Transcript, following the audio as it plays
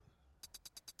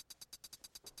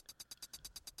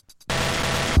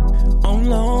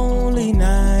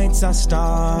nights I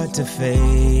start to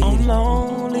fade. On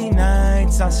lonely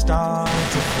nights I start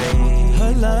to fade.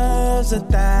 Her love's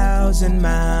 1,000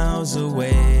 miles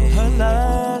away. Her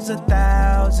love's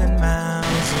 1,000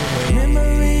 miles away.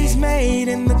 Memories made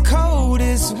in the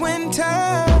coldest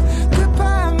winter.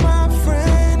 Goodbye, my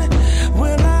friend.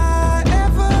 Will I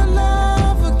ever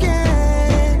love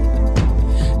again?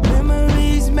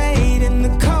 Memories made in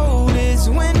the coldest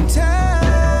winter.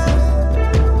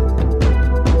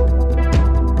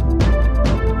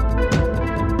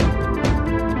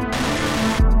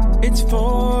 It's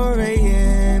 4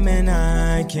 a.m. and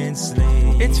I can't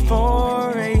sleep. It's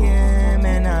 4 a.m.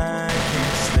 and I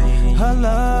can't sleep. Her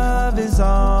love is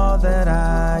all that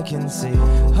I can see.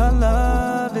 Her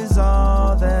love is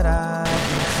all that I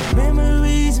can see.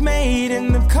 Memories made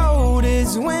in the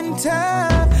coldest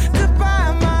winter.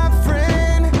 Goodbye, my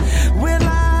friend. Will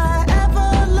I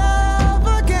ever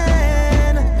love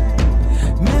again?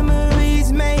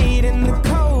 Memories made in the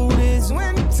coldest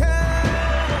winter.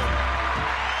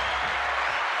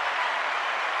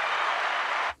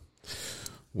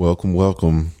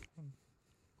 Welcome.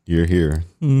 You're here.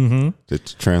 Mm-hmm. The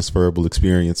Transferable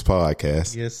Experience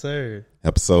Podcast. Yes, sir.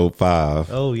 Episode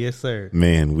 5. Oh, yes, sir.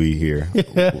 Man, we here.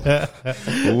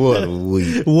 What a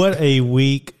week. What a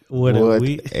week. What a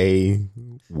week. A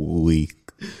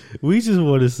week. We just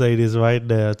want to say this right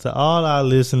now to all our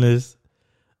listeners,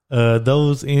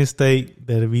 those in state,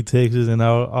 that'll be Texas, and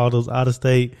all those out of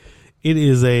state. It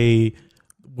is a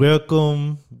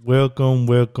welcome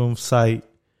sight.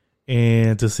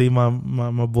 And to see my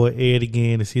boy Ed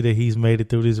again, to see that he's made it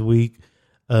through this week,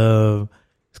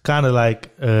 it's kind of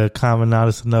like common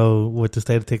knowledge to know what the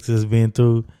state of Texas has been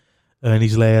through in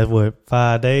these last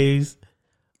 5 days.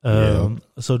 So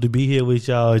to be here with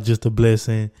y'all is just a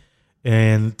blessing,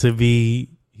 and to be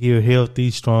here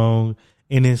healthy, strong,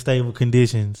 and in stable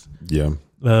conditions. Yeah,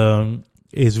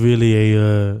 it's really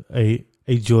a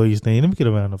joyous thing. Let me get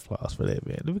a round of applause for that,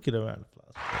 man. Let me get a round of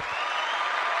applause for that.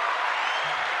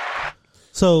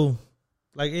 So,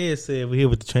 like Ed said, we're here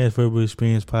with the Transferable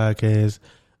Experience Podcast.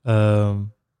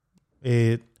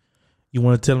 Ed, you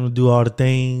want to tell them to do all the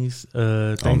things?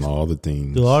 all the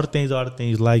things. Do all the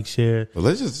things, like, share. But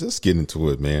let's just get into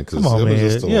it, man. Come on,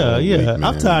 man. Week, man.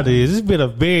 I'm tired of this. It's been a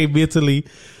very mentally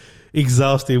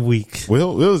exhausting week.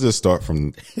 Well, we'll just start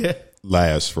from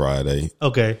last Friday.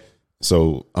 Okay.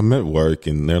 So I'm at work,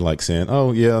 and they're like saying,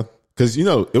 oh, yeah. Because,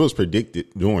 it was predicted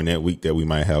during that week that we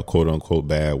might have quote unquote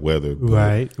bad weather.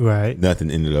 But right. Nothing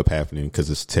ended up happening because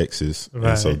it's Texas.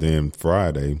 Right. And so then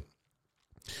Friday,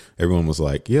 everyone was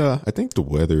like, yeah, I think the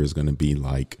weather is going to be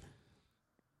like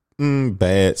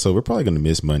bad. So we're probably going to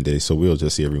miss Monday. So we'll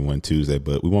just see everyone Tuesday.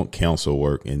 But we won't cancel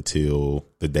work until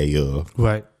the day of.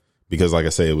 Right. Because like I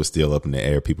said, it was still up in the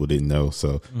air. People didn't know.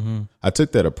 So I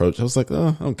took that approach. I was like,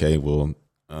 oh, okay, well,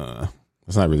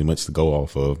 it's not really much to go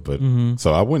off of, but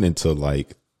so I went into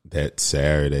like that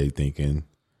Saturday thinking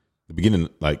the beginning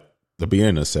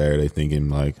of Saturday thinking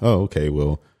like, oh, okay,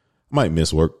 well, I might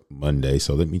miss work Monday.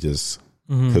 So let me just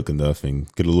cook enough and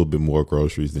get a little bit more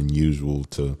groceries than usual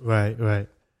to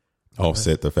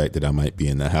offset the fact that I might be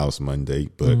in the house Monday.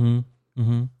 But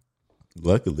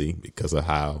luckily, because of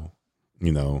how,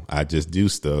 I just do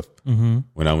stuff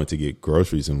when I went to get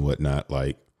groceries and whatnot,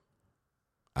 like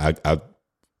I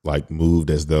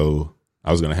moved as though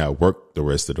I was going to have work the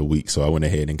rest of the week. So I went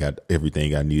ahead and got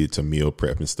everything I needed to meal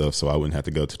prep and stuff. So I wouldn't have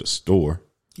to go to the store.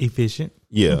 Efficient.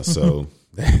 Yeah. So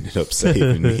that ended up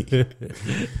saving me.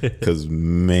 Cause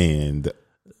man.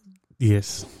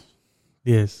 Yes.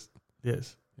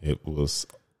 It was,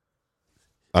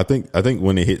 I think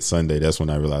when it hit Sunday, that's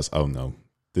when I realized, oh no,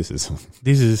 this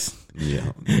is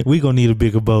yeah. We gonna need a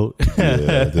bigger boat.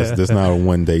 Yeah. That's not a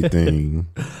one day thing.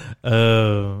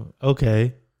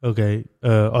 Okay.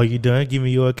 Are you done? Give me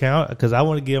your account because I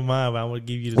want to give mine. But I want to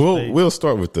give you the. Well, we'll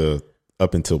start with the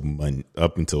up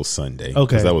until Sunday. Okay,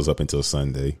 because that was up until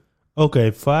Sunday. Okay,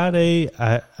 Friday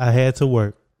I had to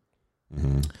work,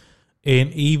 and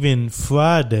even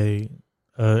Friday,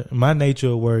 my nature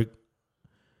of work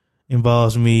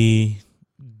involves me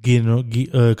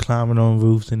climbing on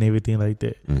roofs and everything like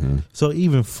that. So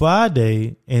even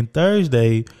Friday and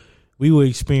Thursday, we were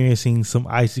experiencing some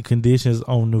icy conditions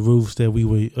on the roofs that we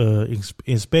were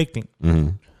inspecting.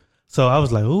 So I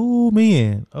was like, oh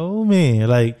man,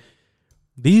 like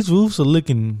these roofs are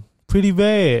looking pretty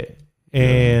bad.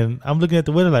 And I'm looking at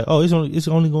the weather like, oh, it's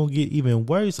only going to get even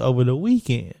worse over the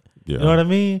weekend. Yeah. You know what I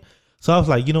mean? So I was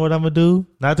like, you know what I'm going to do?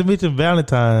 Not to mention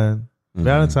Valentine's.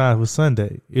 Valentine's was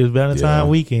Sunday. It was Valentine's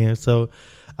weekend. So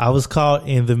I was caught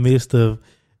in the midst of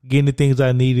getting the things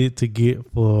I needed to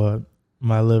get for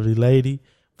my lovely lady,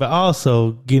 but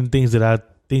also getting things that I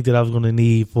think that I was going to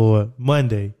need for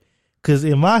Monday. Because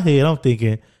in my head, I'm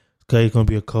thinking, okay, it's going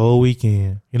to be a cold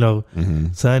weekend. You know,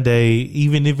 Sunday,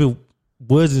 even if it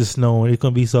wasn't snowing, it's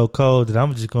going to be so cold that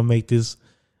I'm just going to make this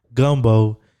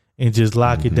gumbo and just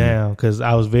lock it down. Because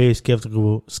I was very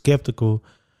skeptical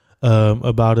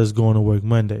about us going to work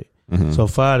Monday. So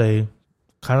Friday,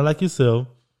 kind of like yourself,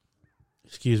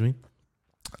 excuse me,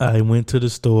 I went to the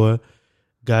store,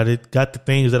 got the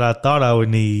things that I thought I would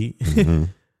need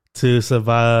to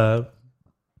survive.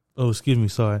 Oh, excuse me,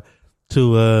 sorry.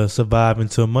 To survive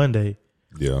until Monday.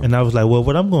 Yeah. And I was like, well,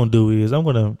 what I'm going to do is I'm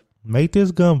going to make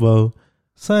this gumbo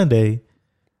Sunday,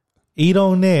 eat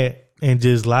on that, and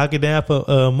just lock it down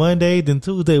for Monday. Then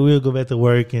Tuesday we'll go back to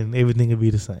work and everything will be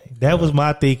the same. That was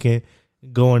my thinking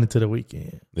going into the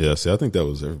weekend. Yeah, see, I think that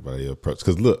was everybody's approach.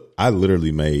 Because look, I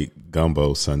literally made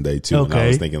gumbo Sunday too. And I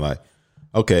was thinking like,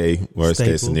 okay, worst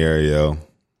case scenario,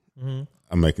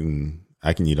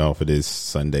 I can eat off of this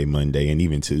Sunday, Monday, and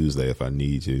even Tuesday if I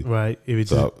need to. Right. If it's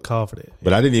just call for that.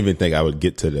 But I didn't even think I would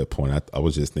get to that point. I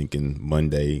was just thinking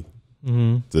Monday,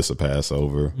 just a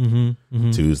Passover.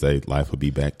 Tuesday, life would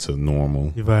be back to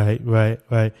normal.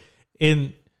 Right.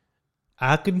 And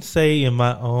I can say in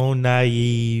my own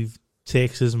naive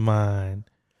Texas mind,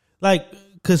 like,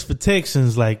 because for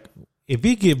Texans, like, if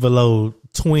it get below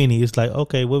 20, it's like,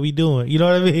 okay, what we doing? You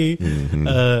know what I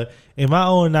mean? In my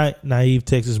own naive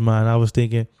Texas mind, I was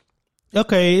thinking,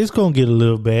 okay, it's going to get a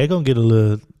little bad. It's going to get a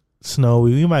little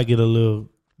snowy. We might get a little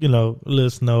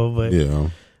snow, but it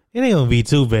ain't going to be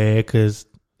too bad because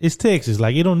it's Texas.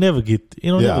 Like, it don't never get,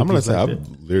 I'm going to say, I've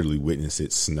literally witnessed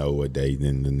it snow a day,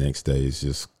 then the next day it's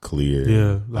just clear.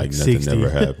 Yeah, like nothing 60. never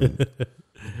happened.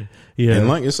 Yeah. And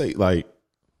like you say, like,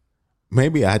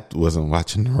 maybe I wasn't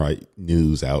watching the right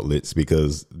news outlets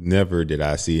because never did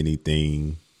I see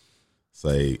anything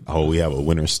say, oh, we have a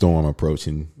winter storm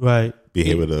approaching. Right.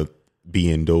 Be able to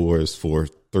be indoors for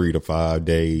 3 to 5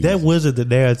 days. That wasn't the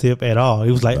narrative at all.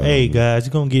 It was like, hey, guys,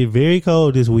 it's going to get very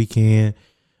cold this weekend.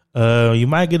 You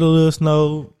might get a little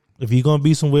snow. If you're going to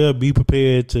be somewhere, be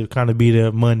prepared to kind of be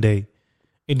there Monday.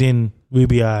 And then we'll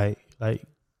be all right. Like,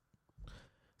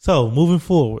 so, moving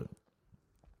forward,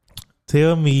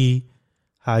 tell me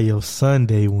how your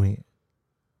Sunday went.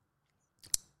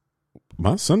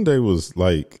 My Sunday was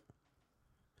like,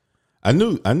 I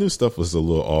knew stuff was a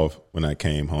little off when I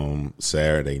came home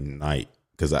Saturday night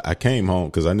because I came home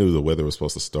because I knew the weather was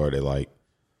supposed to start at like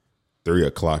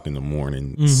 3:00 in the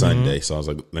morning Sunday. So I was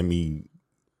like, let me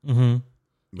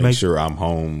make sure I'm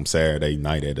home Saturday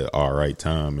night at an all right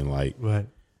time and like,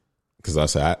 because I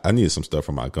said I needed some stuff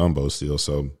for my gumbo still,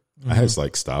 so I had to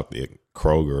like stop at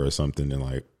Kroger or something and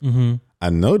like I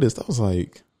noticed I was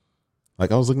like I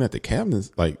was looking at the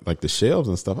cabinets like the shelves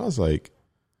and stuff. I was like,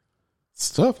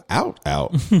 stuff out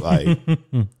like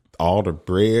all the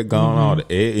bread gone, all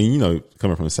the egg, and you know,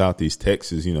 coming from Southeast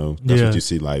Texas, you know, that's what you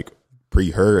see like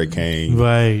pre-hurricane,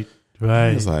 right.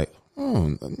 It's like,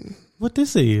 what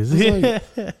this is?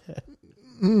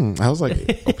 I was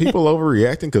like, are people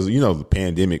overreacting? Because you know, the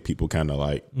pandemic, people kind of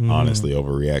like honestly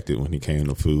overreacted when it came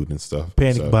to food and stuff,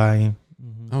 panic buying.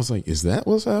 I was like, is that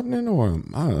what's happening, or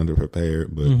am I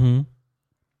underprepared?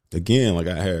 But again, like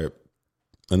I had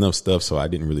enough stuff, so I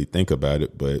didn't really think about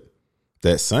it. But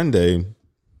that Sunday, I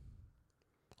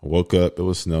woke up, it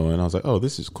was snowing. I was like, oh,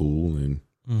 this is cool. And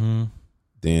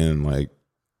then like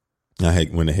I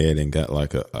went ahead and got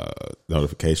like a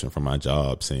notification from my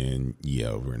job saying,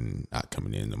 yeah, we're not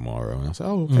coming in tomorrow. And I said,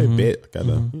 oh, okay, bet. I got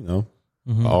a,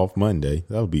 off Monday.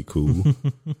 That would be cool.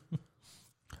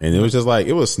 And it was just like,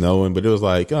 it was snowing, but it was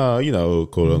like,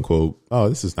 quote unquote, oh,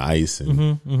 this is nice.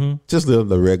 And just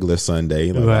the regular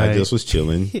Sunday. Like I just was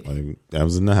chilling. Like I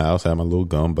was in the house, had my little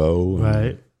gumbo.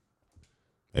 And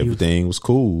everything was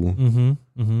cool.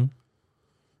 And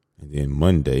then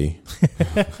Monday,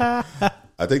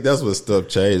 I think that's what stuff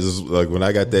changed. It's like when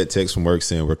I got that text from work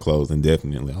saying we're closed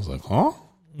indefinitely, I was like, huh?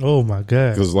 Oh my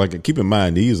God. Because like, keep in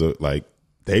mind, these are like,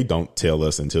 they don't tell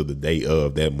us until the day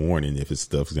of that morning if it's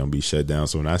stuff's going to be shut down.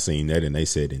 So when I seen that and they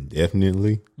said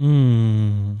indefinitely,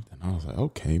 and I was like,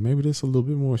 okay, maybe this is a little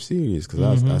bit more serious.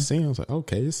 Because I seen, I was like,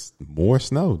 okay, it's more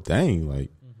snow. Dang, like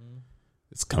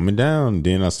it's coming down.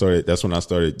 Then that's when I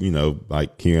started,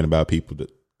 like hearing about people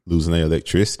that losing their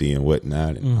electricity and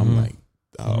whatnot. And I'm like,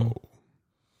 oh,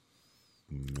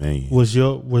 man. Was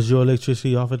your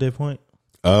electricity off at that point?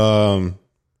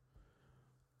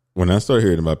 When I started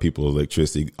hearing about people's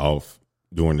electricity off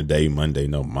during the day, Monday,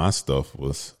 no, my stuff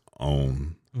was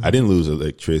on. I didn't lose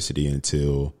electricity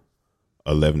until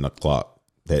 11 o'clock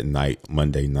that night,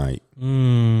 Monday night.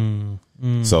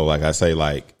 So like I say,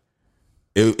 like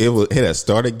it had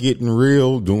started getting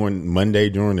real during Monday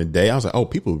during the day. I was like, oh,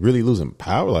 people really losing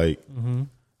power. Like, I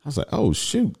was like, oh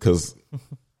shoot, because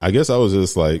I guess I was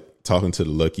just like talking to the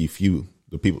lucky few,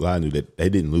 the people I knew that they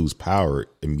didn't lose power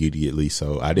immediately.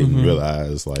 So I didn't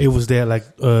realize like it was that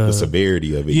like the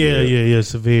severity of it. Yeah,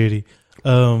 severity. I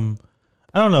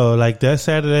don't know, like that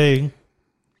Saturday,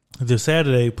 the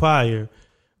Saturday prior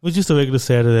was just a regular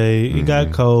Saturday. It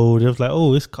got cold. It was like,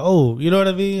 oh, it's cold. You know what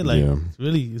I mean? Like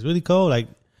it's really cold. Like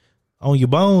on your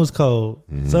bones cold.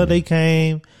 Sunday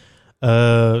came.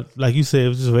 Like you said, it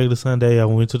was just a regular Sunday. I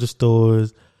went to the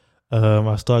stores.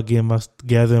 I started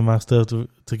gathering my stuff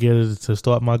together to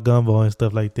start my gumbo and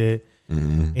stuff like that.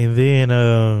 And then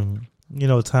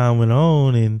time went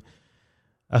on and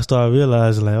I started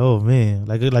realizing like, oh man,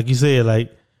 like you said,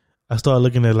 like I started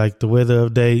looking at like the weather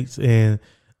updates and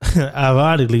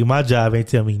ironically, my job ain't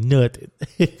tell me nothing.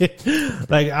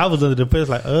 Like I was under the press,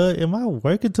 like, am I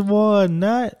working tomorrow or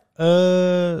not?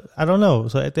 I don't know.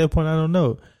 So at that point, I don't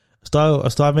know. I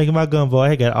started making my gumbo.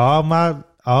 I got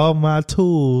all my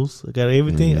tools. I got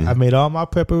everything. I made all my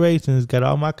preparations. Got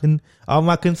all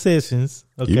my concessions.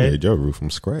 Okay, you made your roof from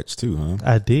scratch too, huh?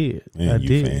 I did. Man, I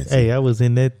did. Fancy. Hey, I was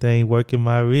in that thing working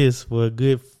my wrist for a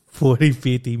good 40,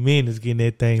 50 minutes getting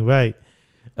that thing right.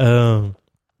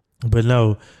 But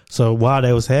no, so while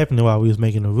that was happening, while we was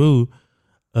making the roof,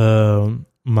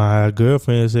 my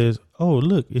girlfriend says, oh,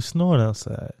 look, it's snowing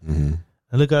outside.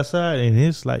 I look outside and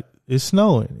it's like, it's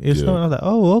snowing. It's snowing. I was like,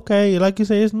 oh, okay. Like you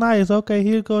say, it's nice. Okay,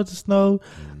 here goes the snow.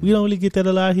 We don't really get that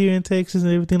a lot here in Texas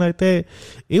and everything like that.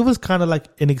 It was kind of like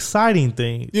an exciting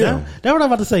thing. Yeah. That's what I'm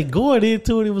about to say. Going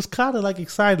into it, it was kind of like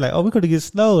exciting. Like, oh, we're going to get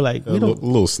snow. Like, a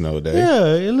little snow day.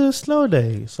 Yeah, a little snow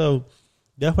day. So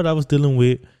that's what I was dealing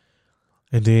with.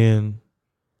 And then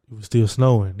it was still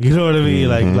snowing. You know what I mean?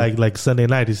 Like Sunday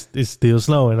night, it's still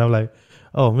snowing. I'm like,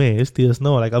 oh man, it's still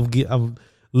snowing. Like I'm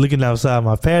looking outside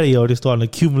my patio, they're starting to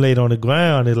accumulate on the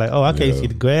ground. It's like, oh, I can't see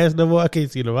the grass no more. I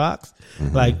can't see the rocks.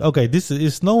 Like, okay,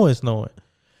 it's snowing. And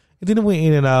then it went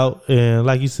in and out. And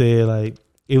like you said, like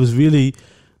it was really,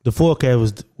 the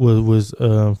forecast was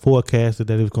forecasted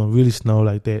that it was going to really snow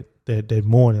like that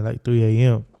morning, like 3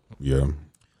 a.m. Yeah.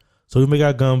 So we make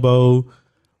our gumbo.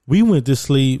 We went to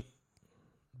sleep.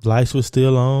 Lights were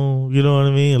still on. You know what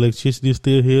I mean? Electricity is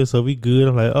still here, so we good.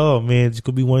 I'm like, oh man, this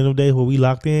could be one of them days where we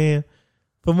locked in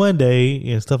for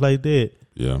Monday and stuff like that.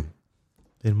 Yeah.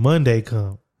 Then Monday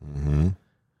come.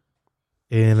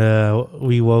 And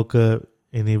we woke up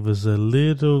and it was a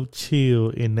little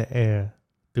chill in the air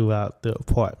throughout the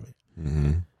apartment.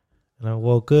 And I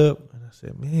woke up and I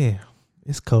said, man,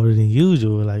 it's colder than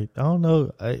usual. Like, I don't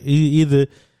know. Either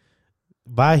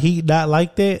my heat not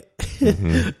like that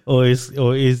or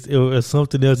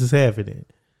something else is happening.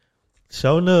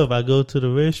 Sure enough, I go to the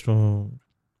restroom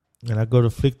and I go to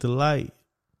flick the light.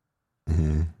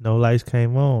 No lights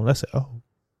came on. I said, oh,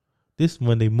 this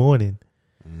Monday morning.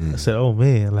 I said, oh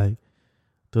man, like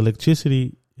the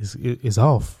electricity is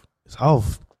off. It's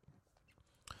off.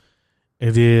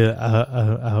 And then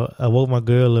I woke my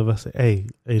girl up. I said, hey,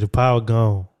 the power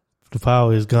gone. The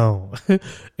power is gone.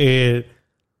 And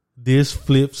this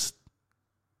flips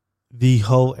the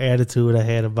whole attitude I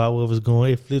had about what was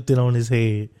going. It flipped it on his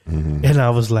head. And I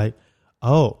was like,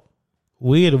 oh,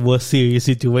 we're in a more serious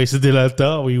situation than I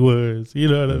thought we was. You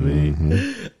know what I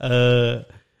mean?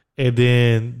 And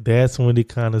then that's when it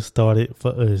kind of started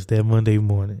for us, that Monday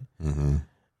morning.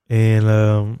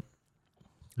 And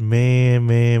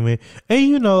man.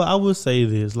 And I will say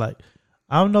this, like,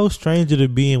 I'm no stranger to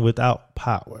being without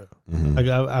power. Like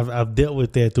I've dealt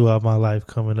with that throughout my life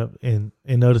coming up in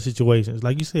other situations.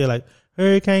 Like you said, like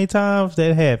hurricane times,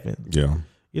 that happen. Yeah.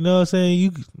 You know what I'm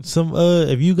saying?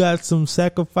 If you got some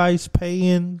sacrifice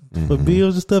paying for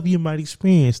bills and stuff, you might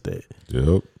experience that.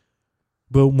 Yep.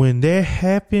 But when that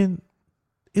happened,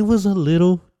 it was a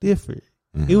little different.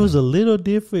 It was a little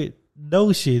different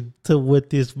notion to what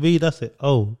this means. I said,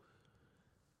 oh,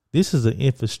 this is an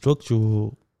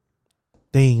infrastructural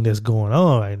thing that's going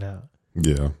on right now.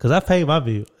 Yeah. Because I pay my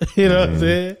bill. You know what I'm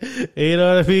saying? You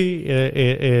know what I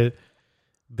mean?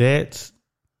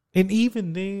 And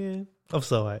even then, I'm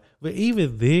sorry, but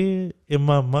even then, in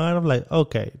my mind, I'm like,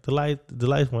 okay, the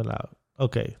lights went out.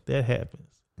 Okay, that happens.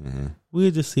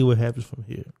 We'll just see what happens from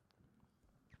here.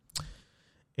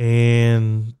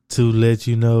 And to let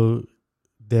you know,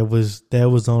 that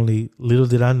was only, little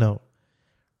did I know,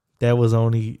 that was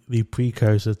only the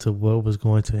precursor to what was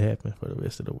going to happen for the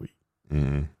rest of the week.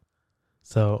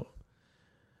 So,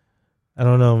 I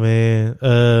don't know, man.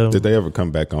 Did they ever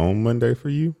come back on Monday for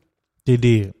you? They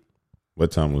did.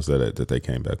 What time was that at that they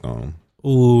came back on?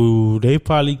 Ooh, they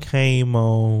probably came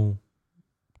on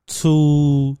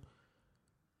 2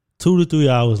 2 to 3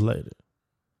 hours later.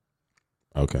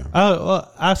 Okay.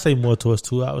 I say more towards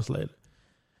 2 hours later.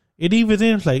 It even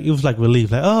then it was like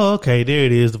relief. Like, oh, okay, there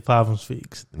it is. The problem's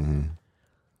fixed.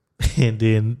 Mm-hmm. And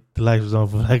then the light was on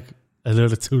for like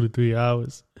another 2 to 3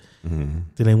 hours. Mm-hmm.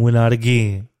 Then they went out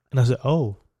again. And I said,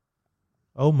 oh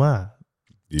my.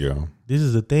 Yeah. This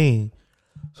is the thing.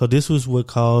 So this was what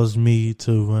caused me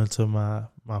to run to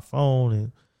my phone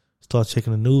and start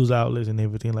checking the news outlets and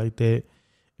everything like that.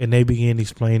 And they began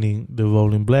explaining the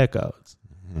rolling blackouts.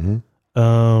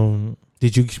 Mm-hmm.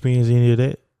 Did you experience any of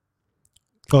that?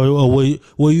 Or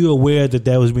were you aware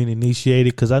that was being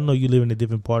initiated? Because I know you live in a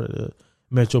different part of the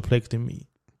Metroplex than me.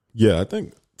 Yeah, I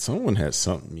think someone had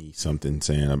sent me something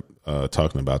saying,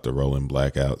 talking about the rolling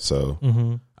blackout. So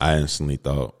I instantly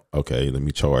thought, okay, let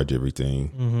me charge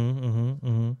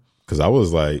everything. Because I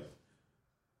was like,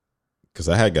 because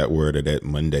I had got word of that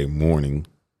Monday morning.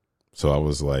 So I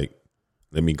was like,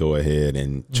 let me go ahead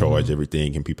and charge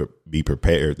everything and be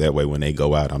prepared. That way when they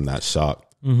go out, I'm not shocked.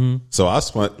 So I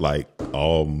spent like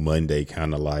all Monday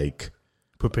kind of like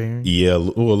preparing. Yeah, a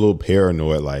little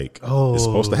paranoid. Like, it's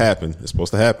supposed to happen. It's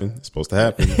supposed to happen. It's supposed to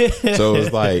happen. So it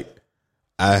was like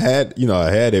I had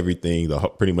everything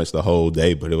pretty much the whole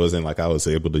day, but it wasn't like I was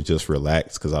able to just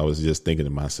relax because I was just thinking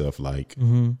to myself like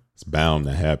it's bound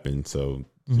to happen. So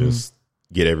just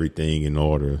get everything in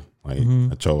order. Like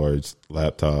I charged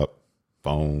laptop,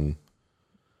 phone.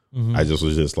 I just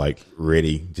was just like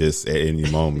ready just at any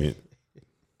moment.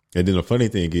 And then the funny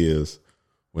thing is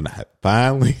when I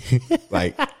finally,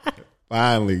 I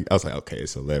was like, okay,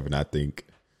 it's 11. I think,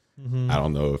 I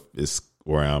don't know if it's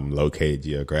where I'm located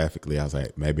geographically. I was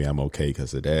like, maybe I'm okay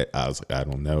because of that. I was like, I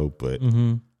don't know, but I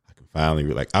can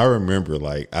finally, I remember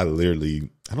I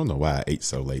don't know why I ate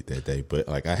so late that day, but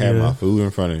like I had my food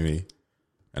in front of me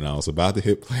and I was about to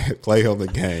hit play on the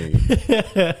game,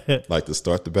 like to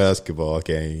start the basketball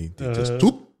game. Just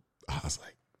whoop. I was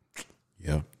like,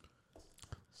 yeah.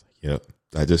 Yep.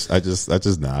 I just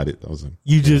nodded. I was like,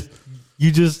 you just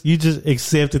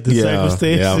accepted the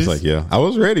circumstances. Yeah, I was like, yeah. I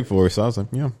was ready for it. So I was like,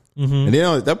 yeah. And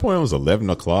then at that point it was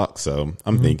 11 o'clock. So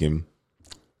I'm thinking,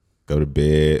 go to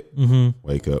bed,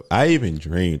 wake up. I even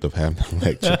dreamed of having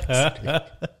electricity.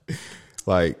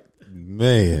 Like,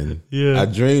 man, I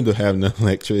dreamed of having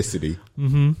electricity.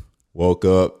 Woke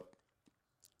up,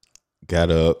 got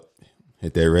up,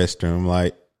 hit that restroom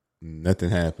light,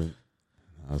 nothing happened.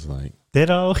 I was like, that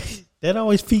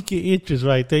always pique your interest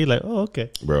right there. You're like, oh,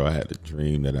 okay. Bro, I had a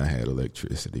dream that I had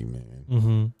electricity,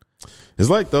 man. It's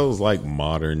like those like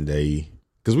modern day,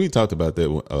 because we talked about that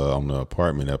on the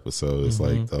apartment episode. It's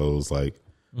like those like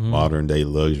modern day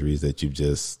luxuries that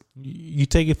you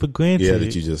take it for granted. Yeah,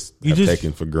 that you just have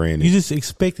taken for granted. You just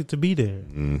expect it to be there.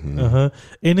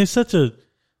 And it's such a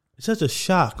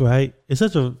shock, right? It's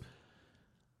such a,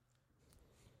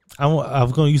 I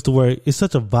was going to use the word, it's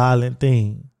such a violent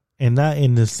thing. And not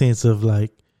in the sense of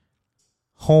like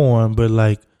harm, but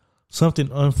like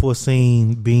something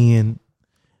unforeseen being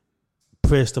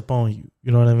pressed upon you.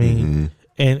 You know what I mean?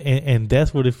 And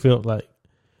that's what it felt like.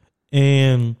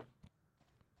 And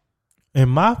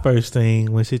my first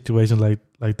thing when situations like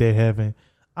that happen,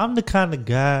 I'm the kind of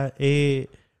guy, Ed,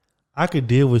 I could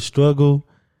deal with struggle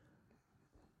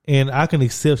and I can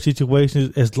accept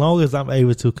situations as long as I'm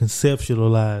able to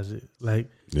conceptualize it.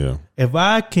 Like, if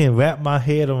I can wrap my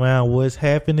head around what's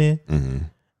happening,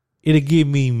 it'll give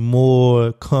me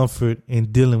more comfort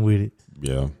in dealing with it.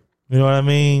 Yeah. You know what I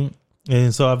mean?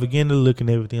 And so I began to look and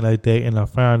everything like that, and I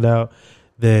found out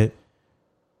that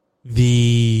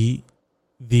the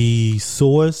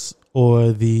source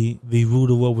or the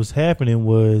root of what was happening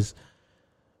was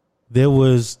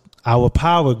our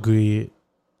power grid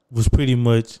was pretty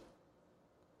much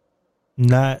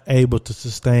not able to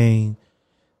sustain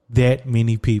that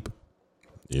many people.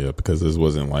 Yeah, because this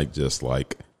wasn't like just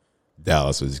like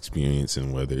Dallas was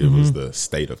experiencing, whether it was the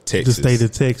state of Texas. The state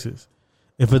of Texas.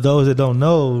 And for those that don't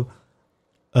know,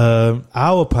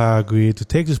 our power grid, the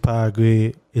Texas power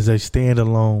grid, is a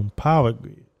standalone power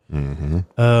grid.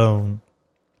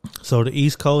 So the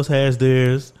East Coast has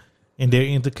theirs, and they're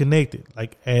interconnected,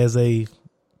 like as a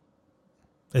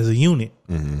unit.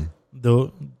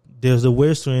 There's the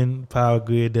Western power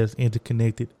grid that's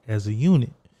interconnected as a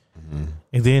unit.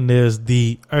 And then there's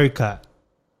the ERCOT.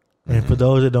 And for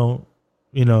those that don't,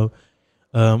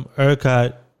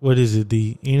 ERCOT, what is it?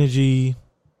 The energy,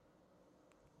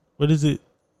 what is it?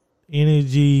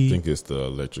 Energy. I think it's the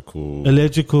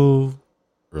Electrical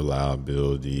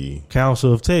Reliability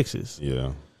Council of Texas.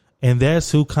 Yeah. And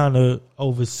that's who kind of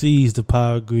oversees the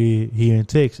power grid here in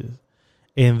Texas.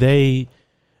 And they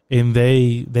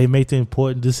make the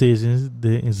important decisions,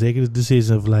 the executive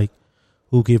decisions of like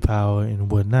who get power and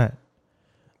whatnot.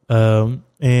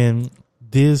 And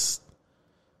this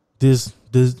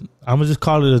I'm gonna just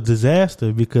call it a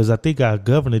disaster because I think our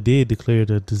governor did declare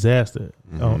it a disaster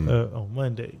on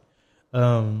Monday.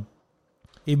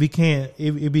 It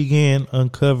began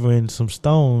uncovering some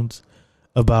stones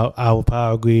about our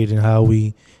power grid and how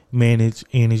we manage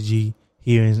energy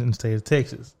here in the state of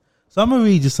Texas. So I'm gonna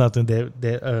read you something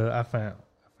that I found.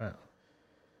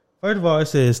 First of all, it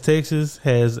says Texas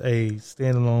has a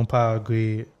standalone power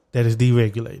grid that is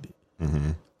deregulated.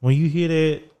 Mm-hmm. When you hear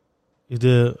that, is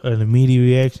there an immediate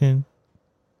reaction?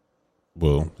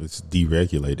 Well, it's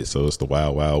deregulated, so it's the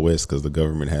wild, wild west because the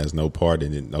government has no part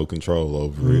in it, no control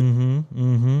over it.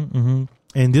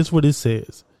 And this is what it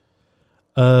says.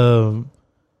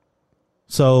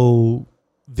 So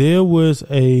there was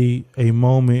a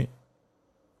moment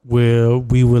where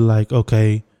we were like,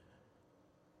 okay,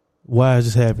 why is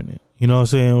this happening? You know what I'm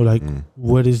saying? Like,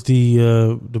 what is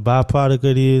the byproduct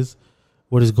of this?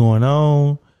 What is going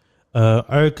on?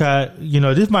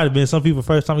 ERCOT, this might have been some people's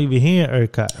first time even hearing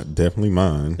ERCOT. Definitely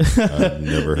mine. I've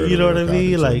never heard you know of what I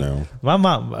mean? Like now. my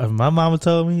mama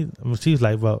told me, she was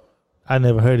like, "Bro, I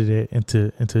never heard of that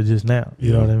until just now."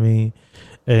 You know what I mean?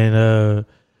 And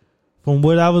from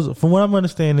what I'm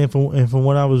understanding, from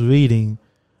what I was reading,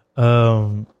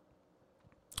 I'm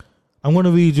going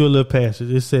to read you a little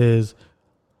passage. It says,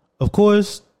 "Of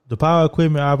course, the power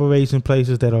equipment operates in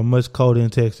places that are much colder in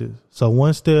Texas. So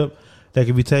one step that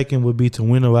can be taken would be to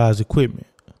winterize equipment."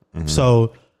 Mm-hmm.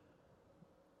 So,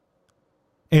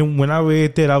 and when I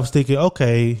read that, I was thinking,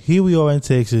 okay, here we are in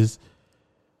Texas.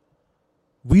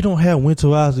 We don't have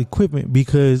winterized equipment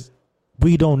because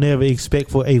we don't never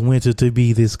expect for a winter to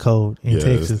be this cold in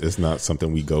Texas. It's not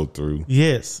something we go through.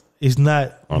 Yes, it's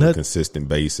not on a consistent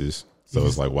basis. So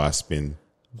it's like, why spend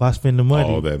the money?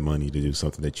 All that money to do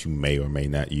something that you may or may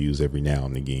not use every now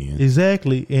and again.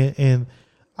 Exactly. And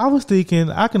I was thinking,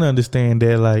 I can understand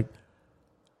that, like,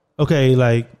 okay,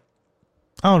 like,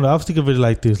 I don't know. I was thinking of it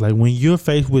like this. Like, when you're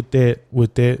faced with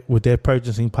that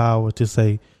purchasing power to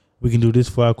say, we can do this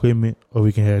for our equipment or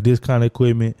we can have this kind of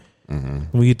equipment.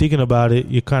 Mm-hmm. When you're thinking about it,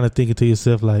 you're kind of thinking to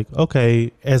yourself, like,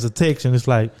 okay, as a Texan, it's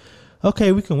like,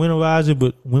 okay, we can winterize it,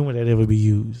 but when would that ever be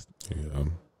used? Yeah.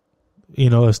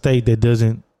 A state that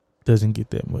doesn't get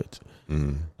that much.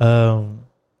 Mm. I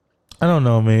don't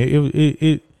know,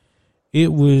 man.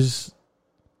 It was,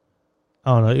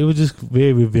 I don't know. It was just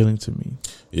very revealing to me.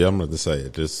 Yeah, I'm going to say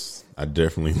it. I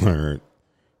definitely learned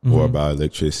more about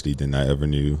electricity than I ever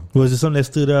knew. Was it something that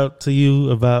stood out to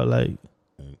you about, like,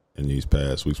 in these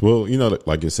past weeks? Well,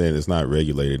 like you're saying, it's not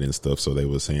regulated and stuff. So they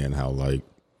were saying how, like,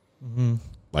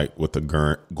 like what the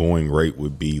going rate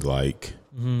would be like.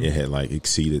 It had like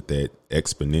exceeded that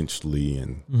exponentially.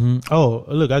 And oh,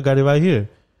 look, I got it right here.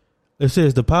 It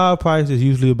says the power price is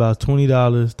usually about $20,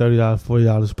 $30,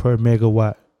 $40 per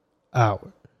megawatt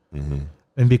hour.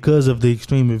 And because of the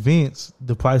extreme events,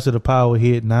 the price of the power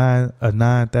hit a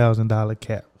 $9,000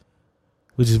 cap,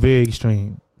 which is very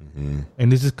extreme.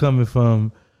 And this is coming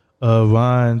from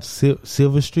Ron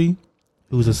Silverstreet,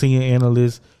 who's a senior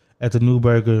analyst at the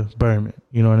Neuberger Berman.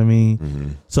 You know what I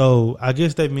mean? So I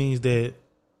guess that means that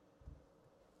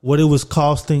what it was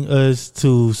costing us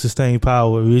to sustain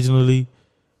power originally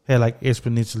had like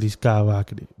exponentially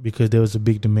skyrocketed because there was a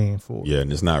big demand for it. Yeah,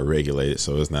 and it's not regulated,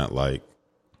 so it's not like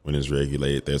when it's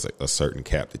regulated, there's like a certain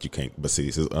cap that you can't. But see,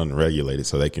 this is unregulated,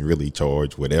 so they can really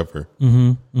charge whatever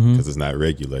because it's not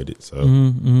regulated. So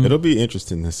it'll be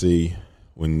interesting to see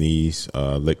when these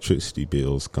electricity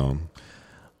bills come.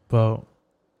 Well,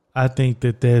 I think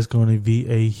that there's going to be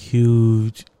a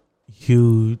huge,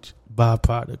 huge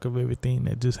byproduct of everything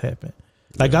that just happened.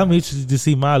 Like, I'm interested to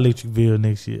see my electric bill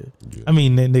next year. Yeah. I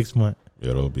mean, next month. Yeah,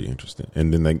 it'll be interesting.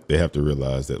 And then they have to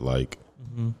realize that, like,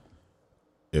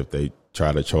 if they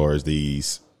try to charge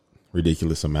these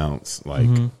ridiculous amounts, like,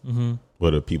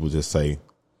 what do people just say?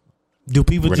 Do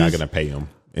people we're not going to pay them?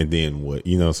 And then what?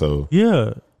 So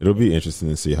yeah, it'll be interesting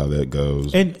to see how that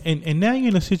goes. And now you're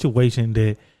in a situation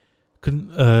that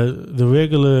the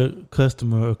regular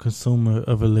customer or consumer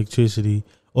of electricity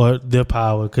or their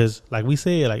power, because like we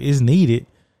said, like it's needed.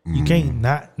 You can't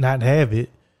not have it.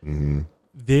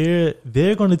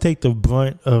 They're going to take the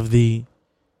brunt of the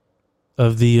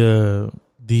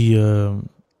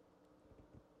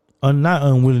not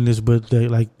unwillingness, but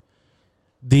the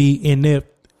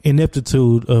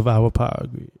ineptitude of our power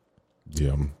grid.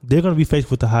 Yeah, they're going to be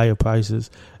faced with the higher prices.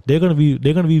 They're going to be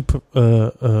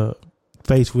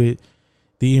faced with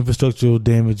the infrastructural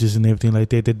damages and everything like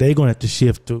that they're going to have to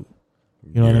shift through.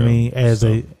 You know what I mean? As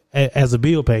a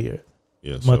bill payer,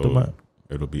 month to month.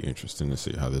 It'll be interesting to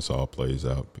see how this all plays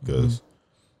out because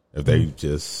if they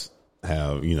just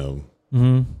have, you know,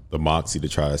 Mm-hmm. the moxie to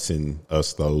try to send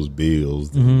us those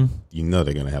bills, then you know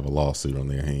they're going to have a lawsuit on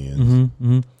their hands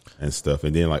and stuff.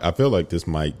 And then, like, I feel like this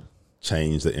might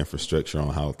change the infrastructure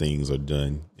on how things are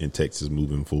done in Texas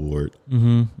moving forward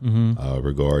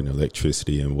regarding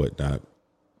electricity and whatnot.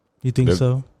 You think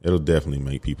so? It'll definitely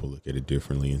make people look at it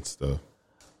differently and stuff.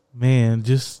 Man,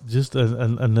 just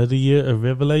another year of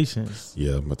revelations.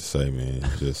 Yeah, I'm about to say, man,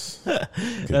 just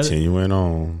continuing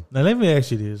on. Now, let me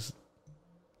ask you this.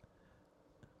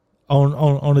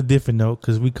 On a different note,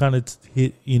 because we kind of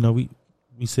hit, you know, we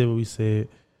said what we said.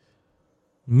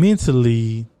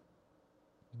 Mentally,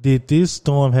 did this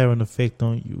storm have an effect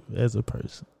on you as a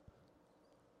person?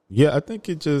 Yeah, I think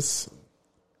it just...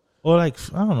 Or like,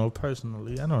 I don't know,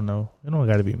 personally. I don't know. It don't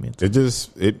got to be mental.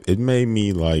 It made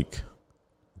me like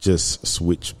just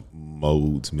switch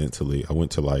modes mentally. I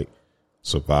went to like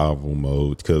survival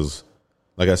mode because,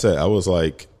 like I said, I was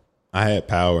like, I had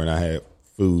power and I had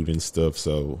food and stuff,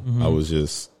 so I was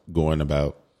just going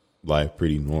about life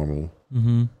pretty normal.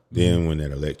 Then when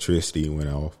that electricity went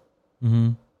off,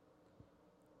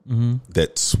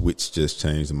 that switch just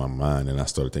changed in my mind, and I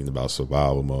started thinking about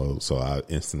survival mode. So I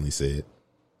instantly said,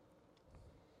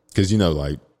 because, you know,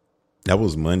 like, that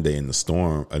was Monday in the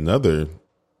storm. Another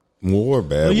more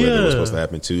bad weather was supposed to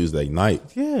happen Tuesday night.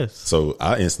 Yes. So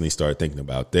I instantly started thinking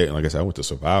about that. And like I said, I went to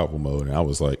survival mode, and I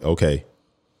was like, okay,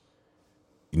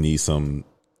 you need some,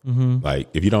 like,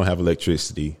 if you don't have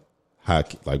electricity,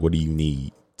 what do you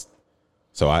need?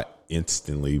 So I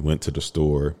instantly went to the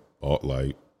store, bought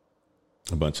like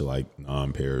a bunch of like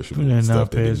non-perishable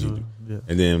stuff.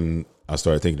 And then I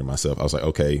started thinking to myself, I was like,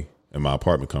 okay, in my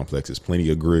apartment complex, there's plenty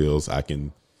of grills. I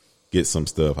can get some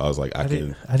stuff. I was like, I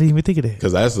didn't even think of that.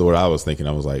 Because that's what I was thinking.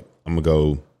 I was like, I'm going to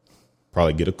go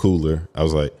probably get a cooler. I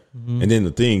was like, and then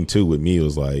the thing too with me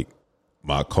was like,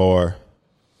 my car,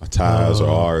 my tires are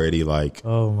already like,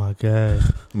 oh my God.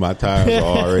 My tires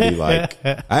are already like,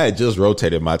 I had just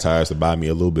rotated my tires to buy me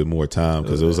a little bit more time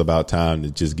because it was about time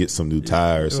to just get some new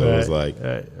tires. So it was like,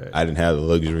 I didn't have the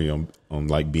luxury on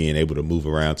like being able to move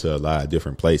around to a lot of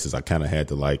different places. I kind of had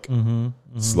to like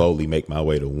slowly make my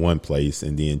way to one place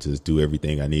and then just do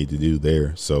everything I needed to do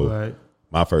there. So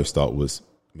my first thought was,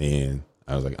 man,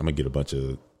 I was like, I'm gonna get a bunch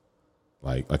of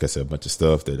like I said, a bunch of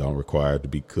stuff that don't require to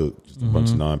be cooked, just a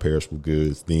bunch of non-perishable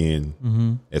goods.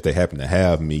 Then if they happen to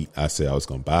have meat, I said I was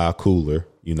going to buy a cooler,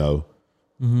 you know,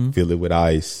 fill it with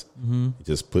ice,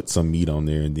 just put some meat on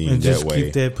there. And then and that just way,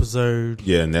 keep that preserved.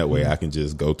 Yeah. And that way I can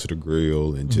just go to the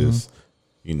grill and just,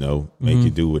 you know, make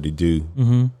it do what it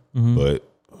do. But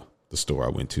the store I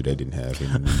went to, they didn't have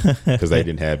any meat because they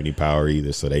didn't have any power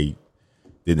either. So they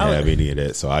didn't have any of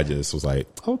that. So I just was like,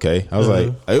 okay. I was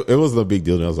like, it wasn't a big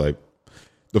deal. And I was like,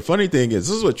 the funny thing is,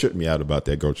 this is what tripped me out about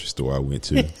that grocery store I went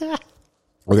to.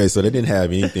 Okay, so they didn't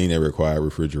have anything that required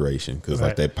refrigeration because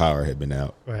like that power had been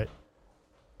out. Right.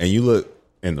 And you look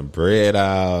in the bread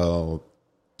aisle,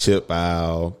 chip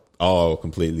aisle, all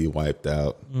completely wiped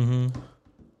out. Then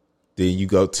you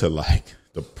go to like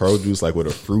the produce, like where the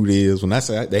fruit is. When I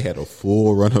say they had a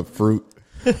full run of fruit,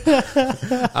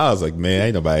 I was like, man,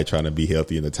 ain't nobody trying to be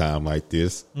healthy in a time like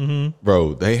this.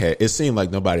 Bro, it seemed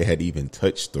like nobody had even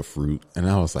touched the fruit. And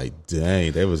I was like,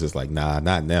 dang, they was just like, nah,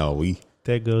 not now.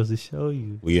 That goes to show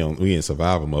you. We in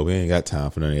survival mode. We ain't got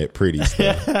time for none of that pretty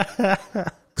stuff.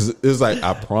 Cause it was like,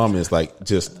 I promise, like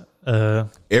just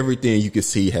everything you could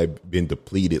see had been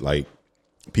depleted. Like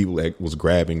people that was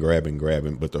grabbing,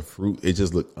 but the fruit, it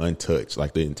just looked untouched,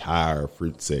 like the entire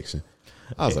fruit section.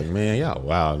 I was like, man, y'all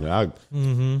wow. I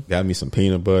got me some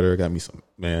peanut butter,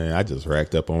 I just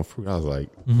racked up on fruit. I was like,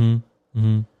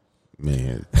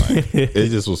 man, like, it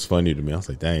just was funny to me. I was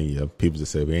like, dang, yeah, people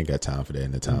just said we ain't got time for that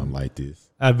in a time like this.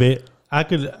 I bet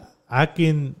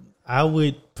I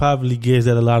would probably guess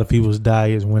that a lot of people's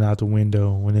diets went out the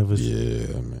window when it was,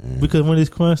 man. Because when it's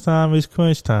crunch time, it's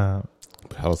crunch time.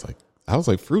 But I was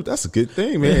like, fruit, that's a good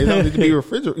thing, man. It don't need to be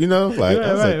refrigerated, you know? Like,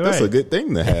 that's a good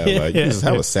thing to have. Like, you just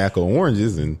have a sack of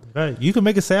oranges and... Right. You can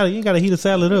make a salad. You ain't got to heat a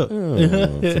salad up.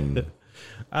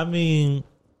 I mean,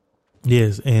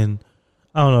 yes. And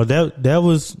I don't know. That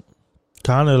was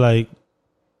kind of like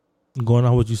going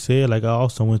on what you said. Like, I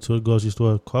also went to a grocery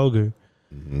store, Kroger.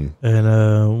 And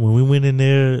when we went in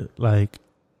there, like,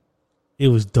 it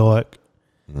was dark.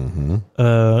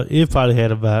 It probably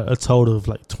had about a total of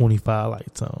like 25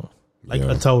 lights on. Like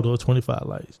a total of 25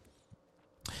 lights.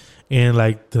 And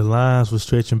like the lines were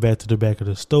stretching back to the back of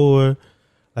the store.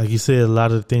 Like you said, a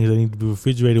lot of the things that need to be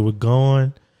refrigerated were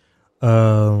gone.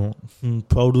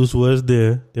 Produce was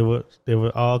there. There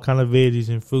were all kind of veggies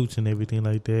and fruits and everything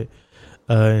like that.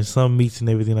 and some meats and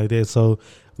everything like that. So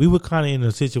we were kind of in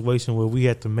a situation where we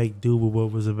had to make do with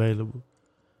what was available.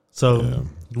 So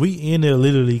we in there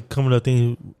literally coming up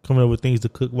with things to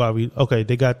cook while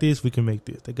they got this, we can make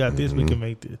this. They got this, we can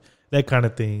make this. That kind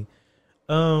of thing.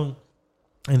 And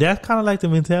that's kind of like the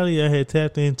mentality I had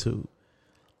tapped into.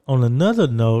 On another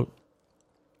note,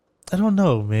 I don't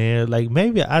know, man. Like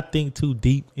maybe I think too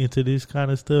deep into this kind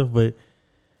of stuff, but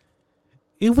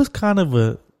it was kind of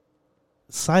a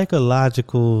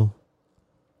psychological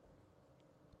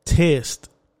test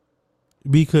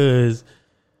because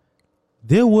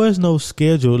there was no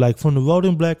schedule. Like from the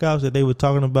voting blackouts that they were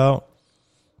talking about,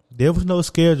 there was no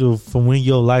schedule for when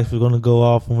your lights were going to go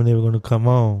off and when they were going to come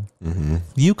on. Mm-hmm.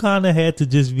 You kind of had to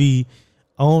just be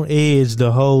on edge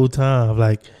the whole time.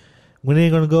 Like when they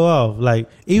going to go off. Like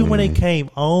even when they came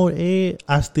on edge,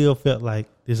 I still felt like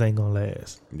this ain't going to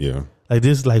last. Yeah. Like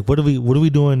this, like what are we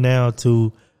doing now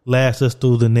to last us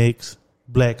through the next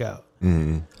blackout?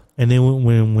 Mm-hmm. And then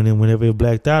whenever it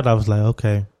blacked out, I was like,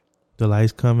 okay, the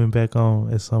lights coming back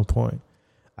on at some point.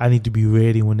 I need to be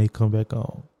ready when they come back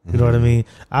on. You know what I mean?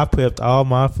 I prepped all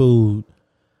my food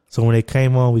so when they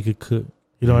came on, we could cook.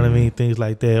 You know what I mean? Things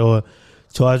like that. Or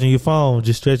charging your phone,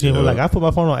 just stretching. Like I put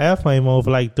my phone on airplane mode for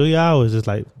like 3 hours. It's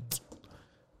like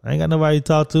I ain't got nobody to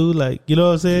talk to. Like, you know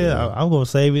what I'm saying? Yeah. I'm going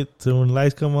to save it to when the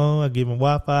lights come on. I give my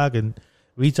Wi-Fi. I can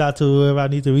reach out to whoever I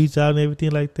need to reach out and everything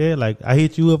like that. Like I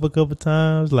hit you up a couple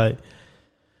times. Like,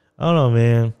 I don't know,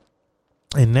 man.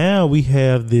 And now we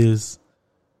have this.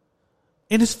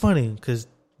 And it's funny because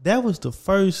that was the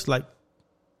first, like,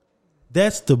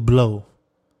 that's the blow.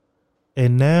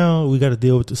 And now we got to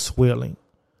deal with the swelling.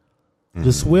 Mm-hmm.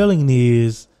 The swelling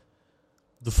is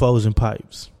the frozen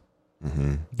pipes,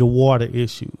 the water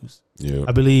issues. Yeah,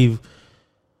 I believe.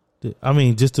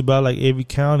 Just about like every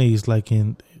county is like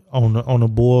on a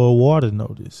boil water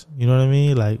notice. You know what I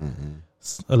mean? Like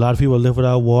a lot of people live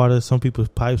without water. Some people's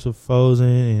pipes are frozen,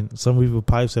 and some people's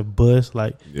pipes have bust.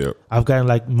 Like, I've gotten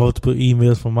like multiple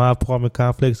emails from my apartment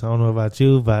complex. I don't know about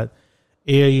you, but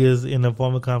areas in the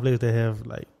apartment complex that have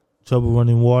like trouble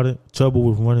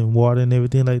with running water and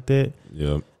everything like that.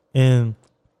 Yeah, and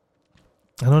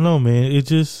I don't know, man. It's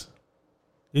just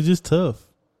tough.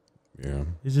 Yeah,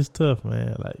 it's just tough,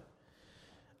 man. Like,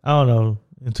 I don't know.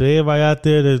 And to everybody out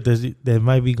there that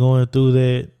might be going through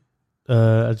that,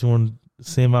 I just want to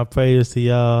send my prayers to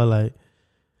y'all. Like,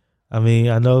 I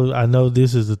know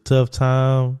this is a tough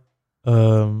time.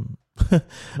 It's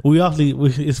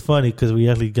funny because we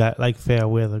actually got like fair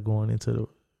weather going into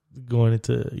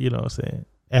you know what I'm saying,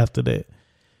 after that.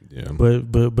 Yeah.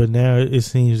 But now it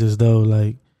seems as though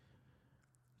like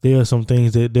there are some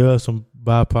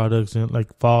byproducts and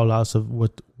like fallouts of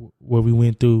what we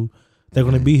went through. They're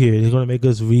going to be here. They're going to make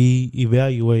us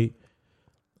reevaluate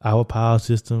our power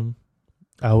system,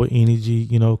 our energy,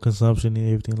 consumption and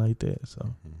everything like that.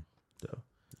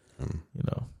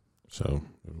 So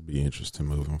it'll be interesting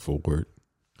moving forward.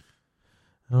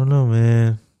 I don't know,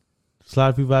 man. There's a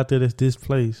lot of people out there that's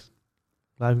displaced.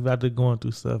 A lot of people out there going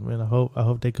through stuff, man. I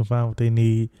hope they can find what they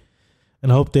need.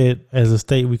 And I hope that as a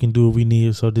state we can do what we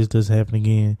need so this doesn't happen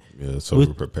again. Yeah, so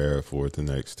we're prepared for it the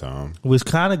next time. Which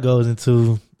kind of goes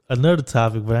into another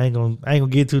topic, but I ain't gonna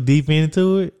get too deep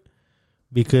into it,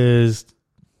 because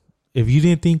if you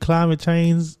didn't think climate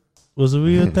change was a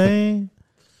real thing,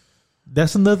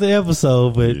 that's another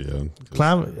episode. But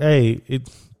climate,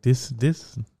 this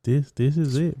is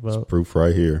it, bro. It's proof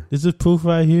right here. This is proof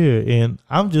right here, and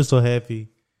I'm just so happy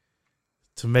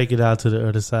to make it out to the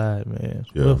other side, man.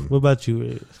 Yeah. What about you,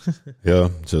 Ed? Yeah,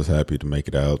 just happy to make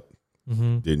it out.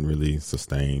 Mm-hmm. Didn't really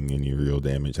sustain any real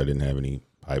damage. I didn't have any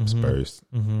pipes burst.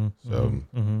 Mm-hmm. So,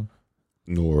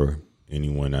 nor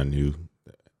anyone I knew,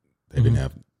 they didn't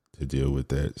have to deal with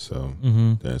that. So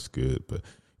that's good. But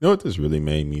you know what this really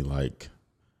made me like?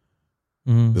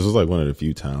 This was like one of the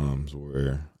few times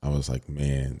where I was like,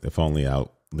 man, if only I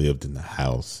lived in the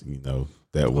house,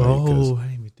 that way. Oh, I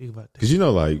didn't even think about that. Because,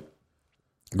 like,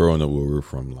 growing up where we're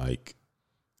from, like,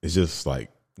 it's just like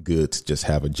good to just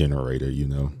have a generator,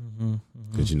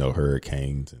 because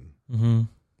hurricanes and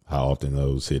how often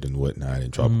those hit and whatnot,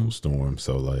 and tropical storms.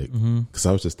 So like, because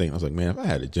I was just thinking, I was like, man, if I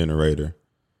had a generator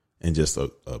and just a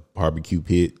barbecue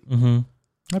pit, that'd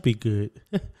be good.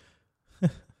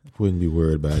 Wouldn't be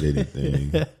worried about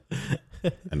anything.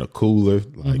 And a cooler,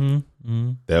 like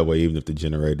that way, even if the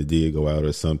generator did go out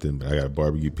or something, but I got a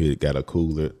barbecue pit, got a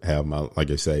cooler, have my,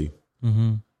 like I say,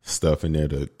 stuff in there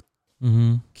to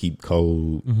keep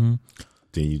cold.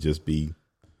 Then you just be,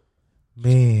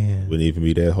 man, wouldn't even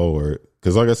be that hard.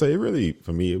 Because like I say,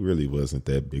 for me, it really wasn't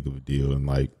that big of a deal. And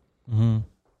like when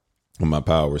my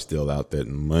power was still out that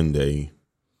Monday,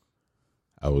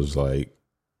 I was like,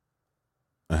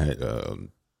 I had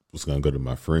was gonna go to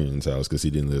my friend's house because he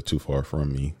didn't live too far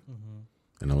from me,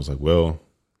 and I was like, well,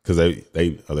 because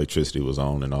they electricity was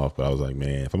on and off, but I was like,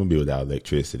 man, if I'm gonna be without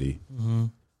electricity,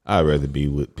 I'd rather be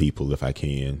with people if I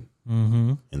can,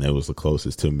 and that was the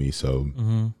closest to me. So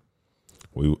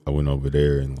I went over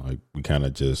there and like we kind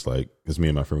of just like, because me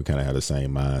and my friend kind of had the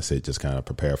same mindset, just kind of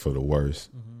prepare for the worst.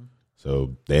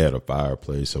 So they had a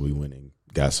fireplace, so we went and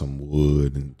got some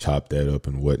wood and chopped that up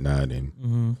and whatnot,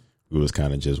 and we was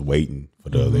kind of just waiting for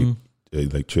the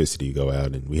electricity to go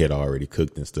out, and we had already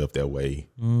cooked and stuff that way.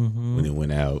 When it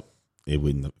went out, it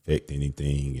wouldn't affect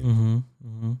anything.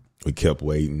 And we kept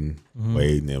waiting,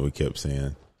 and we kept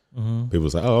saying, people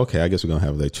was like, oh, okay, I guess we're going to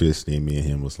have electricity. And me and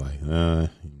him was like,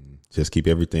 just keep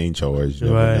everything charged. You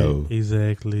never know.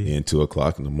 Exactly. And 2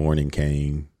 o'clock in the morning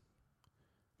came,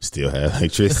 still had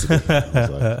electricity. I was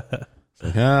like,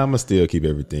 I'm going to still keep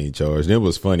everything charged. And it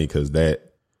was funny because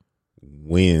that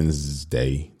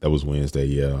Wednesday,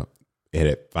 yeah, it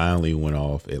had finally went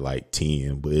off at like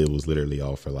 10, but it was literally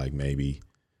off for like maybe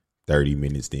 30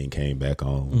 minutes, then came back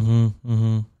on.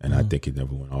 And I think it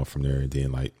never went off from there. And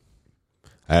then like,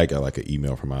 I got like an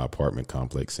email from my apartment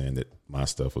complex saying that my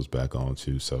stuff was back on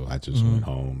too. So I just went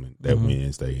home that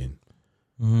Wednesday, and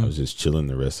I was just chilling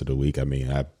the rest of the week. I mean,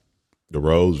 the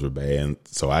roads were bad,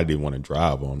 so I didn't want to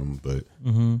drive on them, but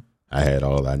I had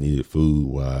all I needed food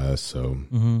wise. So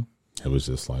it was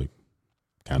just like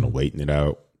kind of waiting it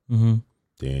out.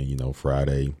 Then,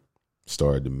 Friday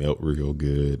started to melt real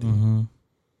good.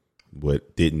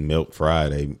 What didn't melt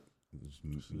Friday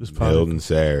was melting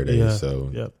Saturday. Yeah,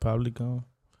 so yeah, probably gone.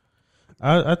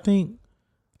 I think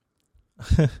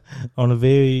on a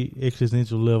very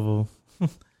existential level,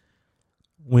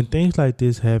 when things like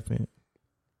this happen,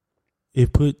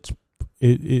 it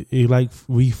like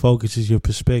refocuses your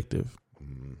perspective.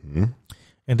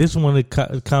 And this is one of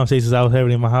the conversations I was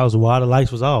having in my house while the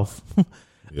lights was off.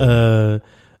 Kind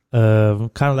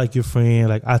of like your friend.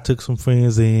 Like I took some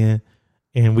friends in,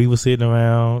 and we were sitting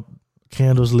around,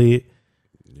 candles lit,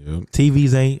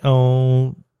 TVs ain't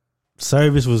on,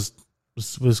 service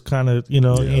was kind of in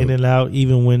and out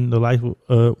even when the light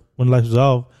was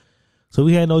off. So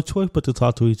we had no choice but to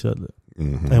talk to each other.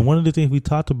 And one of the things we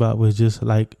talked about was just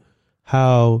like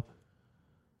how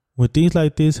when things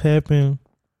like this happen,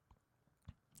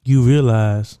 you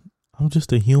realize I'm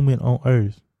just a human on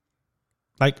Earth.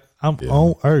 Like I'm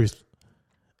on Earth,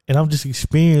 and I'm just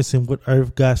experiencing what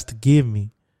Earth got to give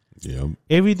me.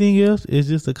 Everything else is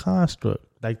just a construct.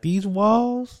 Like these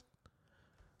walls,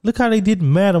 look how they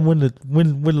didn't matter when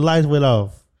the lights went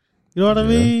off. You know what I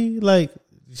mean? Like,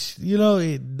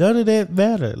 none of that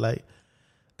mattered. Like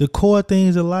the core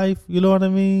things of life, you know what I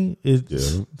mean?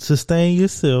 Is sustain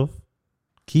yourself,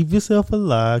 keep yourself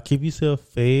alive, keep yourself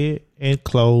fed and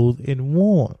clothed and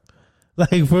warm.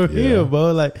 Like for real,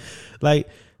 bro. Like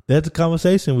that's the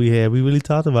conversation we had. We really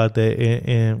talked about that,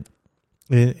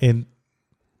 and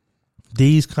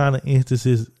these kind of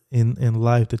instances in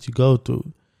life that you go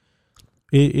through,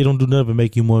 it don't do nothing but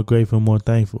make you more grateful and more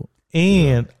thankful.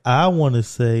 And I want to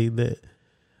say that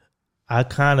I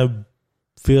kind of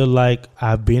feel like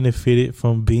I benefited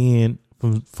from being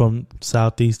from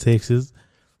Southeast Texas,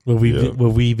 where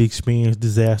we've experienced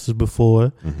disasters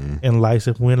before, and lights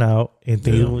have went out and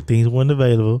things weren't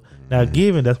available. Now,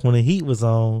 given that's when the heat was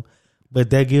on, but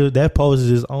that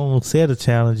poses its own set of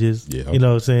challenges. You know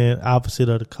what I'm saying? Opposite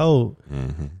of the cold.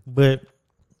 But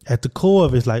at the core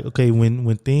of it, it's like, okay,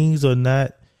 when things are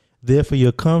not there for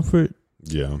your comfort,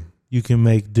 you can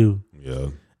make do.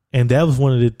 And that was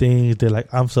one of the things that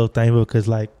like I'm so thankful because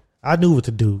like I knew what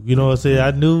to do. You know what I'm saying?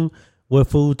 I knew what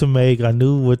food to make. I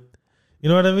knew what, you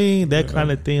know what I mean? That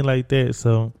kind of thing like that.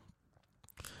 So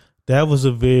that was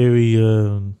a very,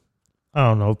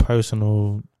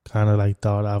 personal kind of like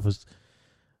thought. I was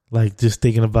like just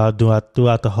thinking about throughout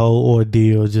the whole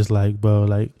ordeal, just like, bro,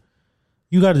 like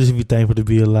you got to just be thankful to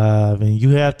be alive. And you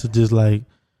have to just like,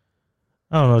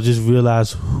 just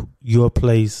realize your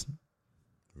place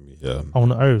on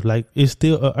the earth. Like it's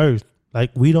still a earth. Like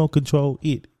we don't control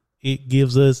it. It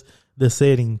gives us the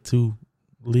setting to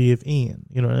live in.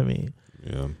 You know what I mean?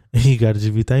 And you got to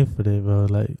just be thankful for that, bro.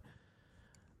 Like,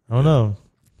 I don't know.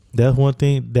 That's one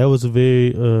thing. That was a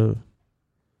very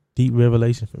deep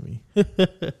revelation for me.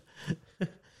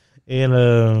 And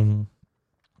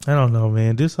I don't know,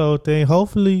 man. This whole thing,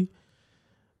 hopefully,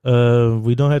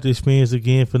 we don't have to experience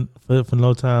again for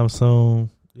no time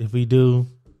soon. If we do,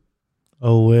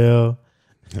 oh well.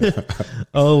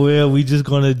 Oh well, we just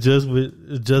gonna adjust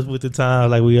with the time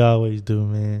like we always do,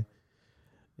 man.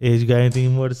 Ed, you got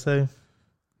anything more to say?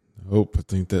 Nope, I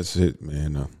think that's it,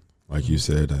 man. Like you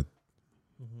said,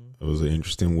 it was an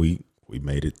interesting week. We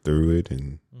made it through it,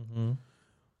 and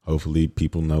hopefully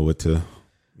people know what to,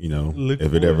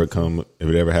 if it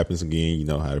ever happens again, you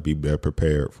know how to be better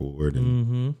prepared for it.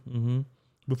 And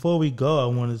Before we go, I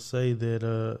want to say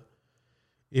that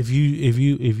if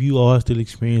you are still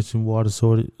experiencing water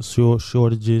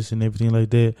shortages and everything like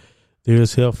that, there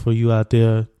is help for you out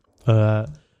there.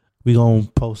 We gonna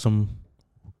post some.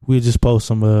 We'll just post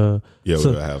some. We'll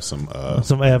have some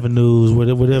avenues,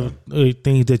 whatever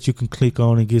things that you can click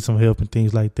on and get some help and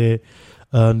things like that.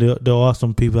 There are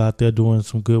some people out there doing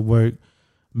some good work.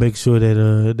 Make sure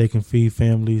that they can feed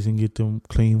families and get them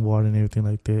clean water and everything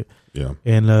like that. Yeah,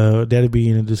 and that'll be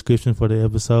in the description for the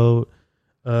episode.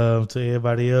 To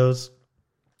everybody else,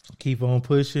 keep on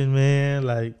pushing, man.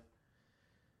 Like,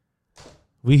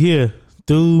 we here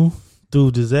through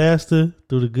disaster,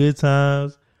 through the good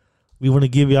times. We want to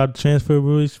give y'all the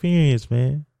transferable experience,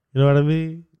 man. You know what I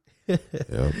mean? Yep.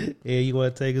 Yeah, you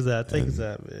want to take us out? Take us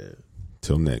out, man.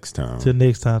 Till next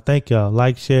time. Thank y'all.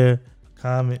 Like, share,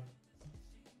 comment,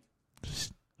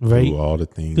 rate. Do all the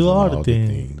things. Do all the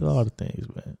things,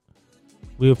 man.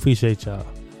 We appreciate y'all.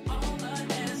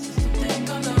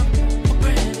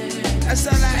 That's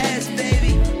all I ask,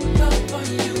 baby.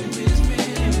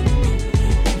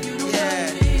 Yeah.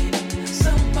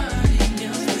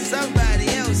 Somebody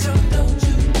else. Don't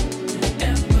you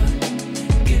ever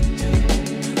get too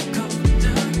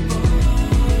comfortable.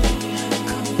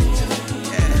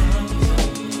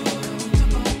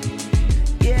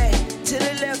 Yeah, to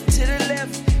the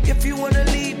left. If you wanna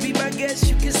leave, be my guest,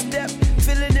 you can step.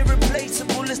 Feeling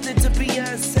irreplaceable, listening to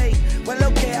Beyonce. Well,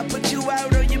 okay, I put you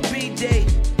out on your B-day.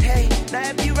 Hey, now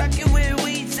if you rockin' with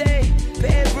Weezy,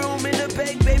 bedroom in the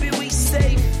bank, baby, we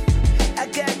safe. I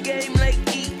got game like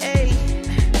EA,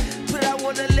 but I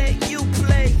wanna let you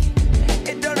play.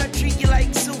 And don't I treat you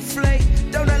like souffle?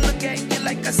 Don't I look at you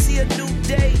like I see a new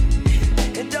day?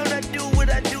 And don't I do what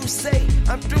I do say?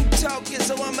 I'm through talking,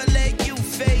 so I'ma let you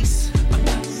face.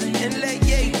 And let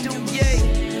yay do yay.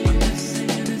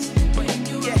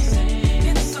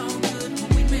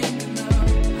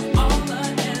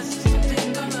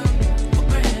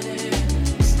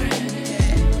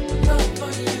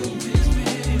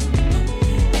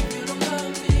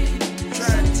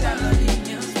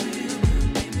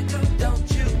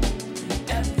 Don't you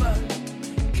ever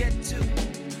get too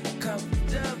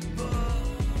comfortable.